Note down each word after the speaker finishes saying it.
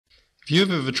If you've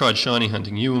ever tried shiny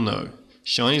hunting, you will know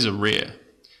shinies are rare.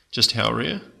 Just how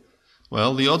rare?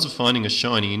 Well, the odds of finding a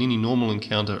shiny in any normal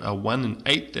encounter are 1 in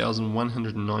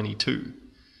 8,192.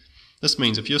 This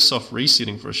means if you're soft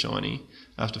resetting for a shiny,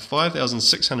 after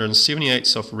 5,678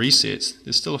 soft resets,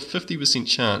 there's still a 50%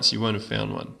 chance you won't have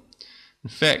found one. In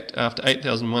fact, after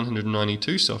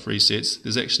 8,192 soft resets,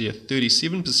 there's actually a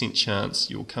 37% chance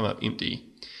you will come up empty.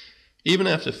 Even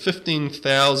after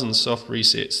 15,000 soft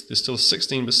resets, there's still a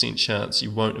 16% chance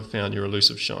you won't have found your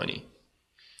elusive shiny.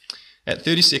 At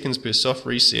 30 seconds per soft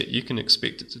reset, you can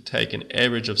expect it to take an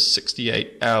average of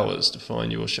 68 hours to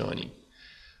find your shiny.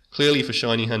 Clearly, for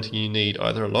shiny hunting, you need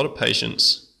either a lot of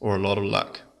patience or a lot of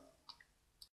luck.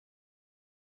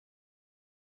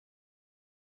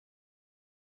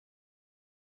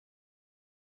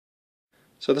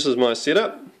 So this is my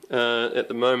setup. At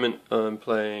the moment I'm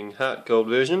playing Heart Gold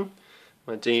version.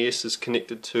 My DS is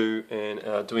connected to an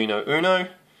Arduino Uno,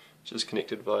 which is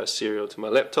connected via serial to my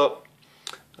laptop.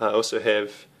 I also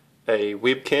have a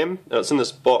webcam. Now it's in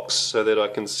this box so that I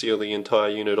can seal the entire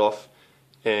unit off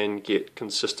and get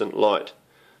consistent light.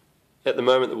 At the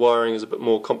moment the wiring is a bit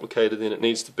more complicated than it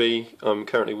needs to be. I'm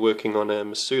currently working on a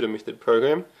Mewtwo method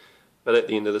program, but at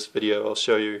the end of this video I'll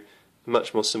show you a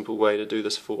much more simple way to do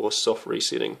this for soft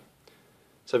resetting.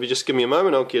 So if you just give me a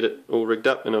moment, I'll get it all rigged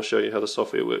up and I'll show you how the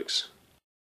software works.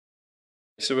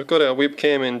 So we've got our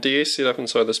webcam and DS set up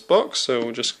inside this box, so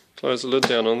we'll just close the lid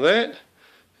down on that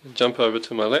and jump over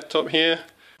to my laptop here.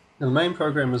 Now the main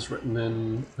program is written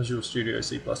in Visual Studio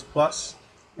C++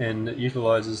 and it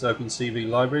utilises OpenCV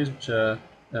libraries, which are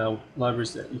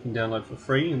libraries that you can download for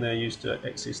free, and they're used to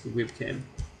access the webcam.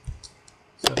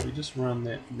 So if we just run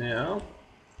that now,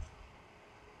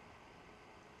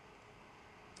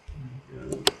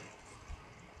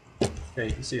 okay,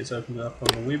 you can see it's opened up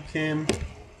on the webcam.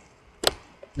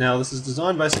 Now this is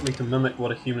designed basically to mimic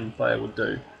what a human player would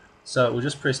do. So it will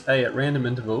just press A at random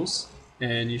intervals,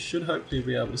 and you should hopefully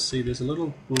be able to see there's a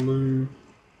little blue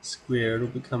square. It'll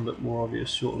become a bit more obvious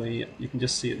shortly. You can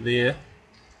just see it there.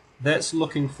 That's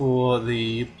looking for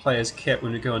the player's cap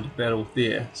when we go into battle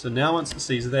there. So now once it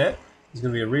sees that, there's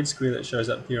going to be a red square that shows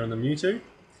up here on the Mewtwo.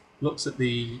 Looks at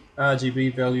the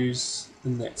RGB values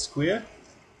in that square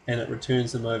and it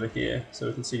returns them over here. So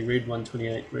we can see red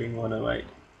 128, green 108,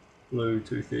 blue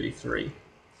 233.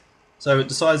 So it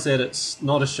decides that it's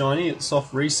not a shiny, it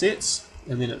soft resets,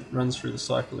 and then it runs through the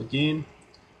cycle again.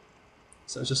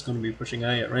 So it's just going to be pushing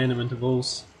A at random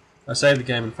intervals. I save the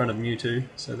game in front of Mewtwo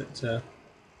so that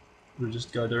we'll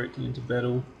just go directly into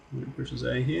battle when it pushes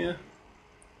A here.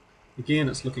 Again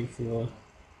it's looking for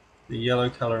the yellow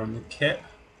colour on the cap,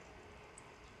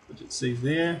 which it sees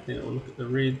there. Then it will look at the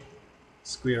red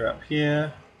square up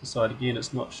here, decide again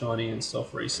it's not shiny, and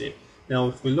soft reset. Now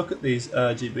if we look at these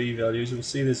RGB values, we'll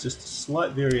see there's just a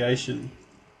slight variation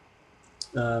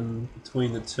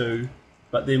between the two,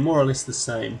 but they're more or less the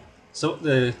same. So what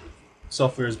the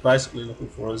software is basically looking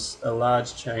for is a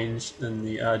large change in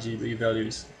the RGB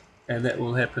values, and that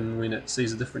will happen when it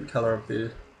sees a different colour of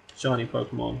the shiny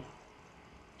Pokemon.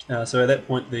 So at that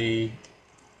point the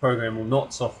program will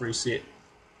not soft reset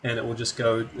and it will just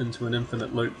go into an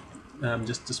infinite loop,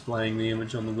 just displaying the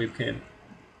image on the webcam.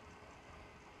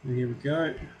 And here we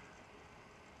go.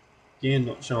 Again,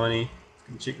 not shiny. You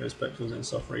can check those pixels and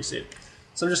soft reset.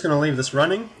 So I'm just going to leave this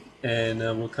running and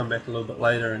we'll come back a little bit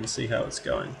later and see how it's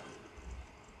going.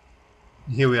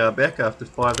 Here we are back after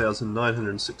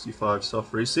 5,965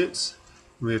 soft resets.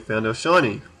 We have found our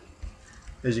shiny.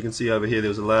 As you can see over here, there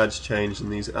was a large change in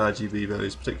these RGB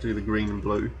values, particularly the green and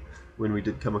blue, when we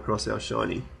did come across our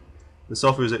shiny. The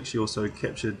software has actually also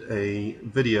captured a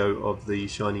video of the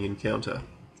shiny encounter.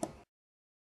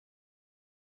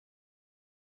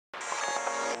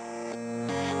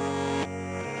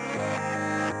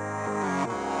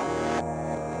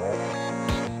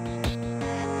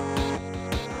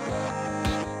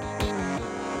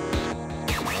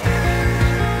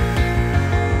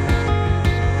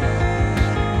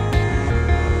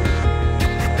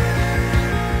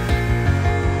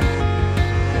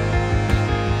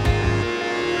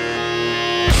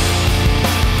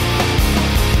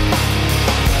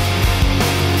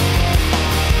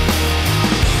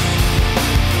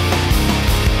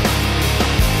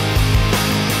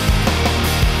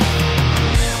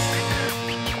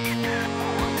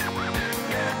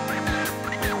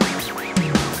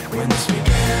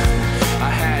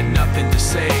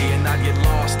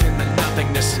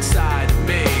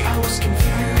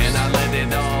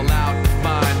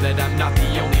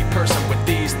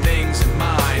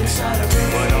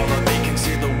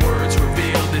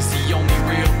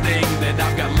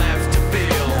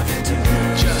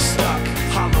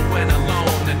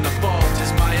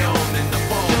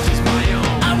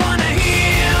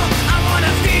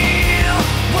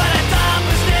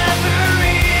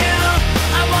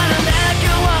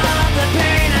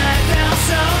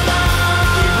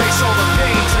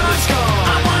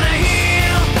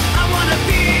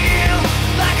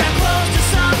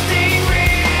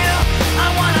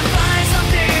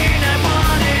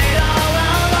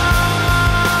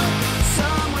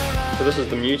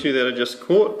 Mewtwo that I just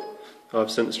caught. I've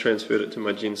since transferred it to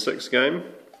my Gen 6 game.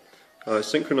 I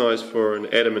synchronised for an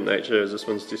adamant nature, as this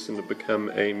one's destined to become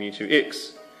a Mewtwo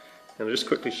X. And I'll just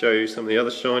quickly show you some of the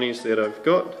other shinies that I've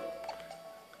got.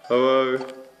 Ho-Oh,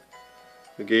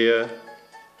 Lugia,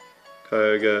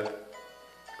 Kyogre,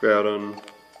 Groudon,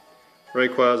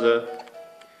 Rayquaza,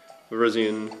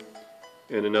 Virizion,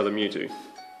 and another Mewtwo.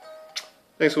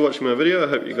 Thanks for watching my video, I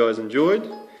hope you guys enjoyed,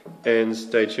 and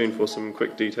stay tuned for some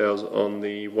quick details on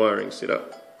the wiring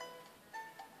setup.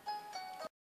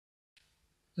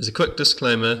 As a quick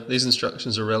disclaimer, these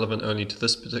instructions are relevant only to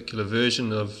this particular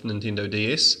version of Nintendo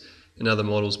DS, and other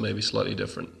models may be slightly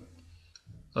different.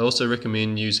 I also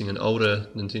recommend using an older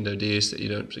Nintendo DS that you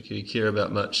don't particularly care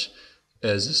about much,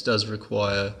 as this does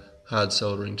require hard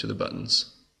soldering to the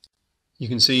buttons. You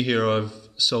can see here I've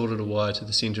soldered a wire to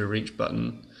the center of each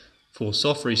button. For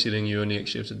soft resetting, you only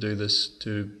actually have to do this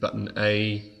to button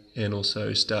A and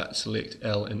also start, select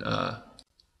L and R.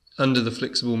 Under the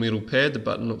flexible metal pad, the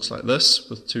button looks like this,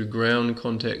 with two ground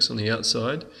contacts on the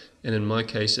outside, and in my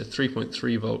case a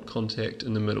 3.3 volt contact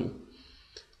in the middle.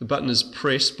 The button is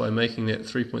pressed by making that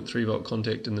 3.3 volt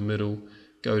contact in the middle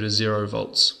go to 0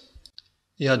 volts.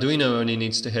 The Arduino only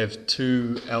needs to have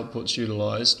two outputs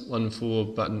utilised, one for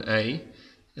button A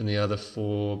and the other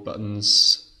for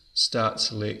buttons Start,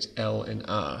 Select, L and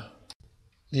R.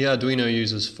 The Arduino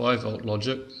uses 5 volt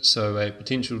logic, so a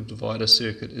potential divider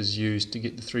circuit is used to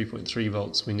get the 3.3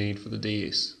 volts we need for the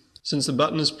DS. Since the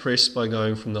button is pressed by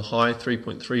going from the high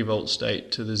 3.3 volt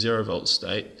state to the 0 volt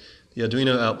state, the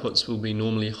Arduino outputs will be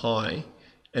normally high,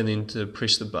 and then to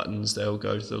press the buttons they will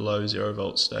go to the low 0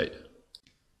 volt state.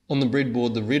 On the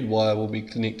breadboard, the red wire will be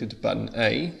connected to button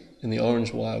A, and the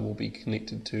orange wire will be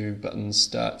connected to buttons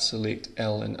Start, Select,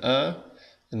 L and R,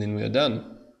 and then we are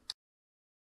done.